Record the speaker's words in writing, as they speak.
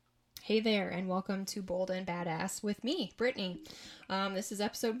Hey there, and welcome to Bold and Badass with me, Brittany. This is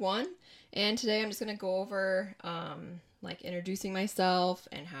episode 1, and today I'm just going to go over, introducing myself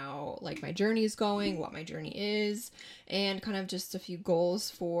and how, my journey is going, what my journey is, and kind of just a few goals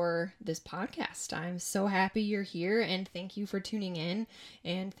for this podcast. I'm so happy you're here, and thank you for tuning in,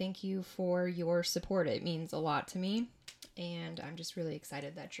 and thank you for your support. It means a lot to me. And I'm just really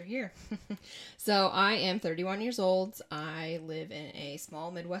excited that you're here. So I am 31 years old. I live in a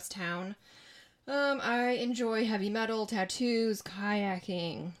small Midwest town. I enjoy heavy metal, tattoos,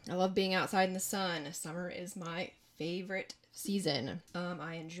 kayaking. I love being outside in the sun. Summer is my favorite season.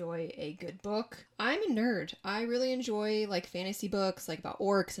 I enjoy a good book. I'm a nerd. I really enjoy fantasy books about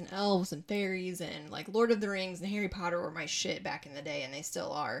orcs and elves and fairies and Lord of the Rings and Harry Potter were my shit back in the day, and they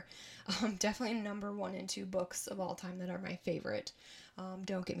still are. Definitely number 1 and 2 books of all time that are my favorite.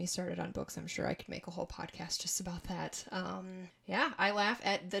 Don't get me started on books. I'm sure I could make a whole podcast just about that. I laugh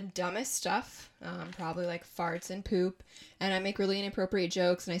at the dumbest stuff, probably farts and poop, and I make really inappropriate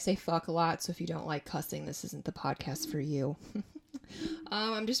jokes, and I say fuck a lot, so if you don't like cussing, this isn't the podcast for you.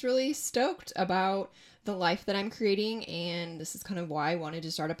 I'm just really stoked about the life that I'm creating, and this is kind of why I wanted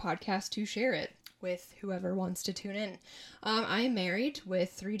to start a podcast to share it with whoever wants to tune in. I am married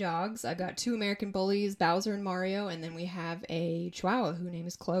with 3 dogs. I've got 2 American bullies, Bowser and Mario, and then we have a Chihuahua whose name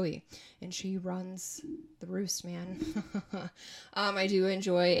is Chloe, and she runs the roost, man. I do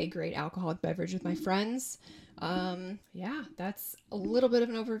enjoy a great alcoholic beverage with my friends. That's a little bit of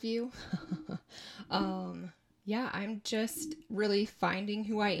an overview. I'm just really finding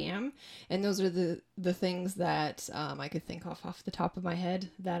who I am, and those are the things that I could think of off the top of my head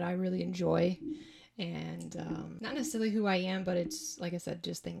that I really enjoy, and not necessarily who I am, but it's, like I said,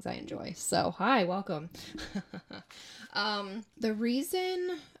 just things I enjoy. So, hi, welcome. The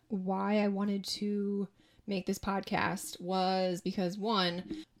reason why I wanted to make this podcast was because,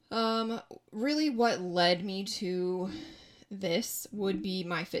 one, really what led me to this would be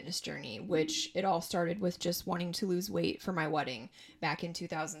my fitness journey, which it all started with just wanting to lose weight for my wedding back in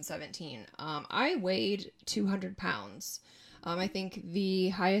 2017. I weighed 200 pounds. I think the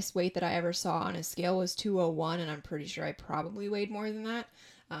highest weight that I ever saw on a scale was 201, and I'm pretty sure I probably weighed more than that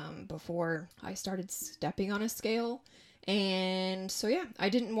before I started stepping on a scale. And so, I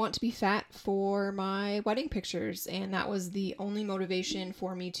didn't want to be fat for my wedding pictures, and that was the only motivation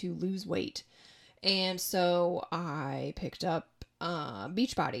for me to lose weight. And so I picked up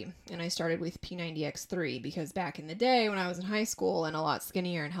Beachbody, and I started with P90X3 because back in the day when I was in high school and a lot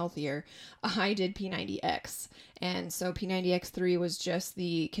skinnier and healthier, I did P90X. And so P90X3 was just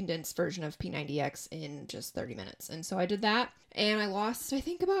the condensed version of P90X in just 30 minutes. And so I did that, and I lost, I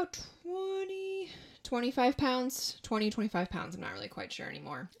think, about 25 pounds. I'm not really quite sure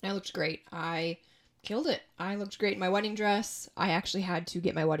anymore. And I looked great. I killed it. I looked great in my wedding dress. I actually had to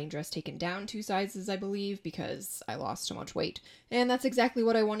get my wedding dress taken down 2 sizes, I believe, because I lost so much weight. And that's exactly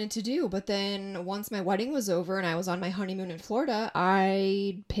what I wanted to do. But then once my wedding was over and I was on my honeymoon in Florida,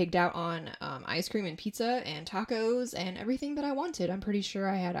 I pigged out on ice cream and pizza and tacos and everything that I wanted. I'm pretty sure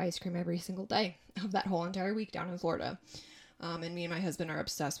I had ice cream every single day of that whole entire week down in Florida. And me and my husband are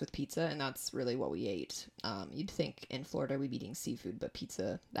obsessed with pizza, and that's really what we ate. You'd think in Florida we'd be eating seafood, but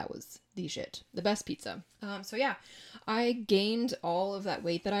pizza, that was the shit. The best pizza. I gained all of that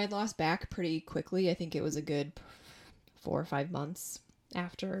weight that I had lost back pretty quickly. I think it was a good 4 or 5 months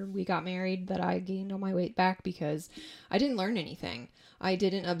after we got married that I gained all my weight back because I didn't learn anything. I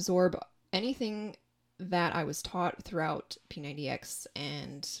didn't absorb anything that I was taught throughout P90X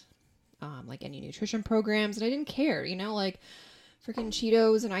and any nutrition programs, and I didn't care, freaking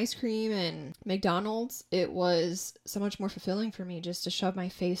Cheetos and ice cream and McDonald's. It was so much more fulfilling for me just to shove my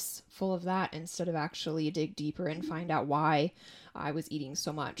face full of that instead of actually dig deeper and find out why I was eating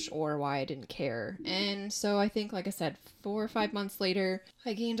so much or why I didn't care. And so I think, like I said, 4 or 5 months later,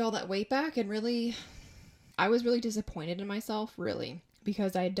 I gained all that weight back, and I was really disappointed in myself, really,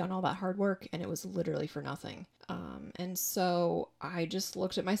 because I had done all that hard work and it was literally for nothing. And so I just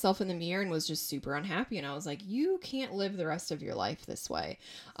looked at myself in the mirror and was just super unhappy. And I was like, you can't live the rest of your life this way.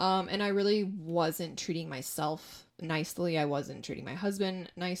 And I really wasn't treating myself nicely. I wasn't treating my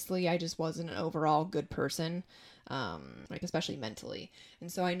husband nicely. I just wasn't an overall good person, especially mentally.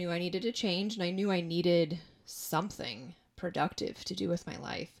 And so I knew I needed to change, and I knew I needed something productive to do with my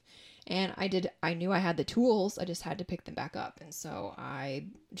life. And I knew I had the tools, I just had to pick them back up. And so I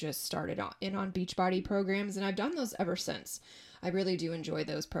just started on Beachbody programs, and I've done those ever since. I really do enjoy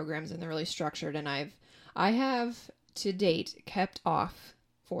those programs, and they're really structured. And I have to date kept off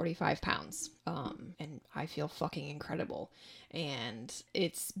 45 pounds. And I feel fucking incredible. And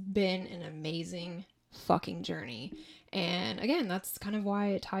it's been an amazing fucking journey. And again, that's kind of why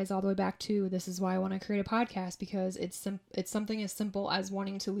it ties all the way back to, this is why I want to create a podcast, because it's something as simple as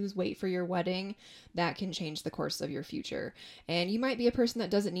wanting to lose weight for your wedding that can change the course of your future. And you might be a person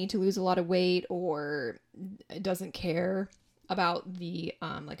that doesn't need to lose a lot of weight or doesn't care about the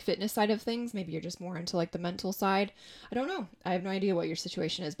like fitness side of things. Maybe you're just more into like the mental side. I don't know. I have no idea what your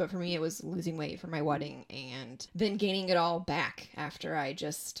situation is, but for me it was losing weight for my wedding and then gaining it all back after I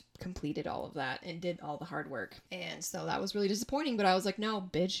just completed all of that and did all the hard work. And so that was really disappointing, but I was like, no,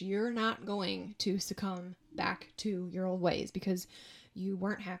 bitch, you're not going to succumb back to your old ways, because you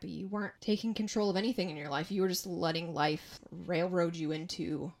weren't happy. You weren't taking control of anything in your life. You were just letting life railroad you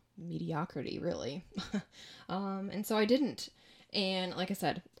into mediocrity, really. And so I didn't. And like I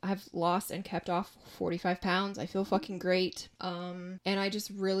said, I've lost and kept off 45 pounds. I feel fucking great. And I just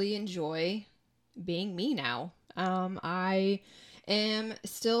really enjoy being me now. I am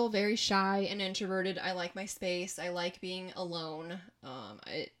still very shy and introverted. I like my space. I like being alone.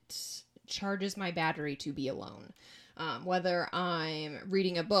 It charges my battery to be alone. Whether I'm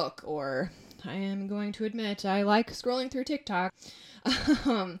reading a book or I am going to admit I like scrolling through TikTok.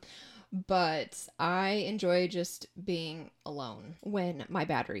 But I enjoy just being alone when my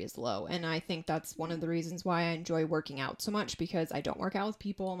battery is low. And I think that's one of the reasons why I enjoy working out so much, because I don't work out with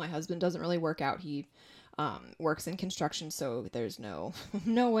people. My husband doesn't really work out. He works in construction, so there's no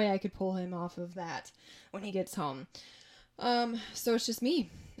way I could pull him off of that when he gets home. So it's just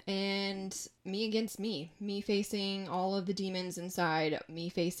me and me against me facing all of the demons inside, me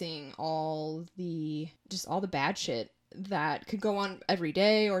facing all the bad shit that could go on every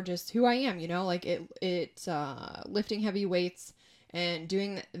day, or just who I am, you know, like lifting heavy weights and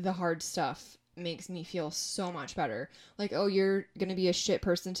doing the hard stuff makes me feel so much better. Like, oh, you're gonna be a shit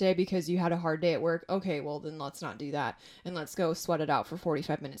person today because you had a hard day at work. Okay, well then let's not do that, and let's go sweat it out for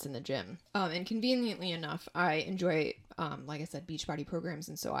 45 minutes in the gym. And conveniently enough, I enjoy like I said, Beachbody programs,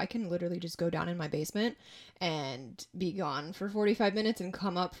 and so I can literally just go down in my basement and be gone for 45 minutes and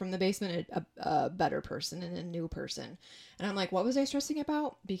come up from the basement a better person and a new person. And I'm like, what was I stressing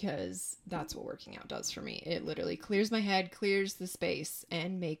about? Because that's what working out does for me. It literally clears my head, clears the space,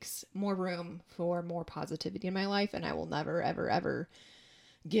 and makes more room for more positivity in my life, and I will never, ever, ever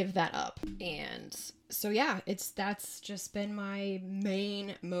give that up. And so yeah, that's just been my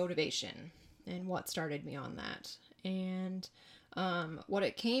main motivation and what started me on that. And what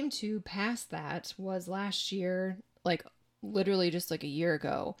it came to past that was last year, like literally just like a year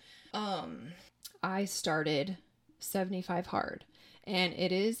ago, I started 75 Hard, and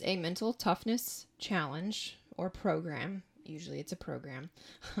it is a mental toughness challenge or program. Usually it's a program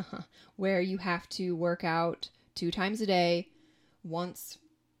where you have to work out 2 times a day. Once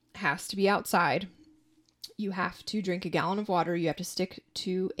has to be outside. You have to drink a gallon of water. You have to stick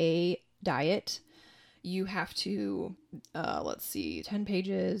to a diet. You have to, 10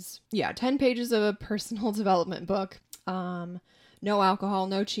 pages. Yeah, 10 pages of a personal development book. No alcohol,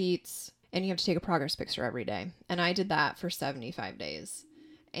 no cheats. And you have to take a progress picture every day. And I did that for 75 days.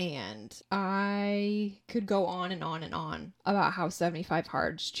 And I could go on and on and on about how 75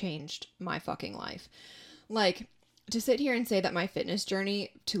 Hards changed my fucking life. Like, to sit here and say that my fitness journey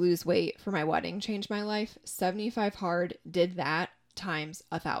to lose weight for my wedding changed my life, 75 Hard did that times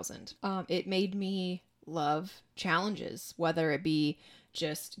 1,000. It made me love challenges, whether it be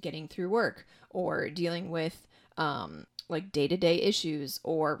just getting through work or dealing with like day-to-day issues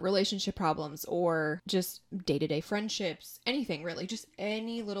or relationship problems or just day-to-day friendships, anything really, just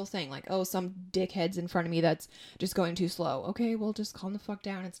any little thing. Like, oh, some dickhead's in front of me that's just going too slow. Okay, well, just calm the fuck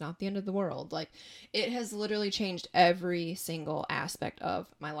down. It's not the end of the world. Like, it has literally changed every single aspect of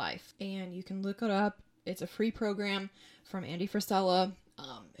my life. And you can look it up. It's a free program from Andy Frisella,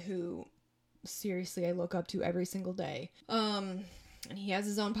 who seriously I look up to every single day. And he has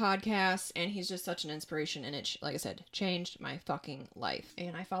his own podcast, and he's just such an inspiration, and it, like I said, changed my fucking life.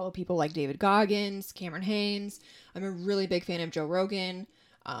 And I follow people like David Goggins, Cameron Haynes. I'm a really big fan of Joe Rogan.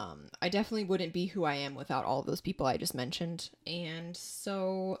 I definitely wouldn't be who I am without all of those people I just mentioned. And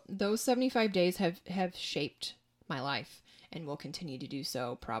so those 75 days have shaped my life and will continue to do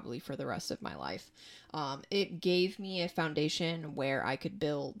so probably for the rest of my life. It gave me a foundation where I could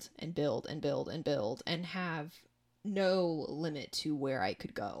build and build and build and build and have no limit to where I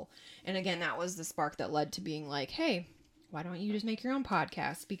could go. And again, that was the spark that led to being like, hey, why don't you just make your own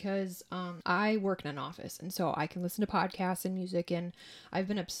podcast? Because I work in an office, and so I can listen to podcasts and music, and I've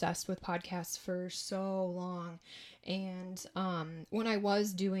been obsessed with podcasts for so long. And when I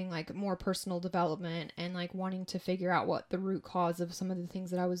was doing like more personal development and like wanting to figure out what the root cause of some of the things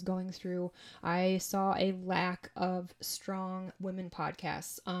that I was going through, I saw a lack of strong women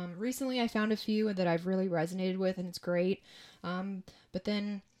podcasts. Recently I found a few that I've really resonated with, and it's great. But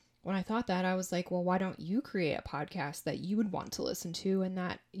then when I thought that, I was like, well, why don't you create a podcast that you would want to listen to, and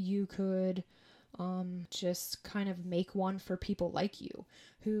that you could just kind of make one for people like you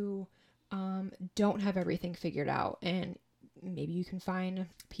who don't have everything figured out, and maybe you can find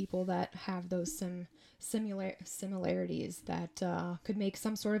people that have those similarities that could make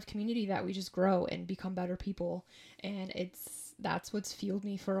some sort of community that we just grow and become better people. And that's what's fueled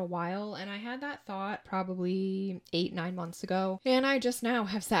me for a while. And I had that thought probably 8-9 months ago, and I just now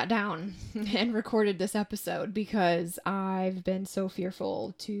have sat down and recorded this episode because I've been so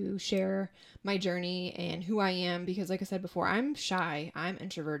fearful to share my journey and who I am, because like I said before, I'm shy, I'm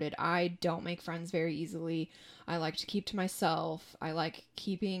introverted, I don't make friends very easily. I like to keep to myself. I like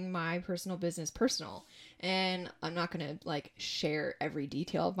keeping my personal business personal. And I'm not going to like share every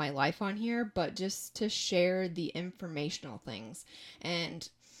detail of my life on here, but just to share the informational things and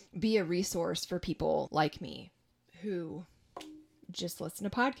be a resource for people like me who just listen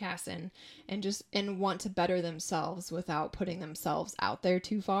to podcasts and want to better themselves without putting themselves out there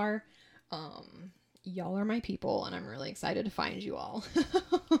too far. Y'all are my people, and I'm really excited to find you all.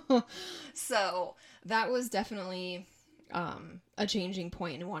 So that was definitely a changing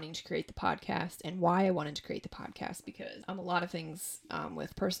point in wanting to create the podcast, and why I wanted to create the podcast, because a lot of things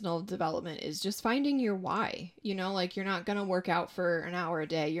with personal development is just finding your why. You know, like you're not going to work out for an hour a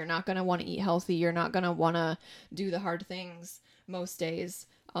day. You're not going to want to eat healthy. You're not going to want to do the hard things most days.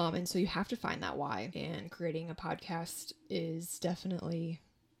 And so you have to find that why, and creating a podcast is definitely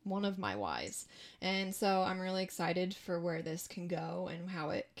one of my whys. And so I'm really excited for where this can go and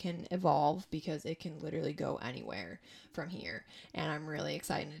how it can evolve, because it can literally go anywhere from here. And I'm really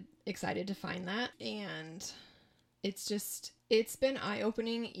excited to find that. And it's been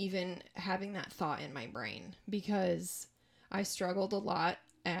eye-opening even having that thought in my brain, because I struggled a lot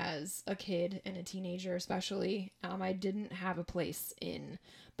as a kid and a teenager, especially. I didn't have a place in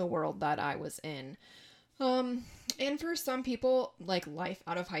the world that I was in. And for some people, like, life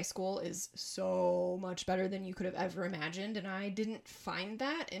out of high school is so much better than you could have ever imagined. And I didn't find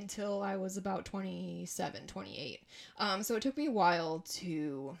that until I was about 27, 28. So it took me a while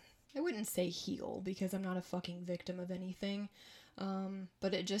to, I wouldn't say heal, because I'm not a fucking victim of anything.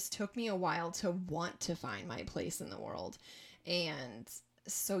 But it just took me a while to want to find my place in the world. And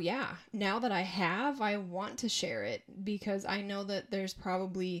so yeah, now that I want to share it, because I know that there's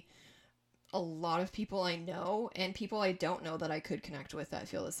probably a lot of people I know and people I don't know that I could connect with that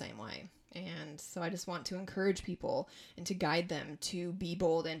feel the same way. And so I just want to encourage people and to guide them to be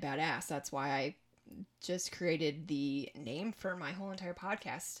bold and badass. That's why I just created the name for my whole entire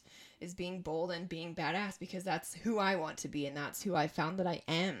podcast, is being bold and being badass, because that's who I want to be, and that's who I found that I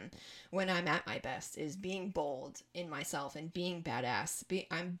am when I'm at my best, is being bold in myself and being badass.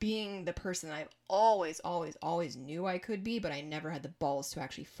 I'm being the person that I've always knew I could be, but I never had the balls to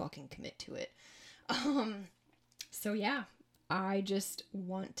actually fucking commit to it. So yeah, I just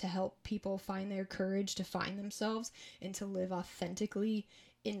want to help people find their courage to find themselves and to live authentically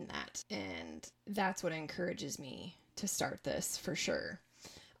in that. And that's what encourages me to start this, for sure.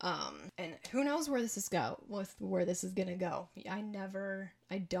 And who knows where this is gonna go.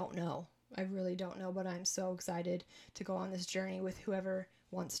 I don't know. I really don't know, but I'm so excited to go on this journey with whoever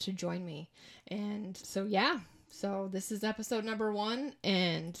wants to join me. And so, yeah, so this is episode number 1,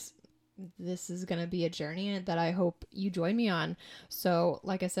 and this is going to be a journey that I hope you join me on. So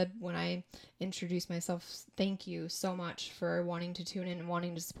like I said, when I introduce myself, thank you so much for wanting to tune in and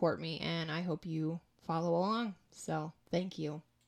wanting to support me. And I hope you follow along. So thank you.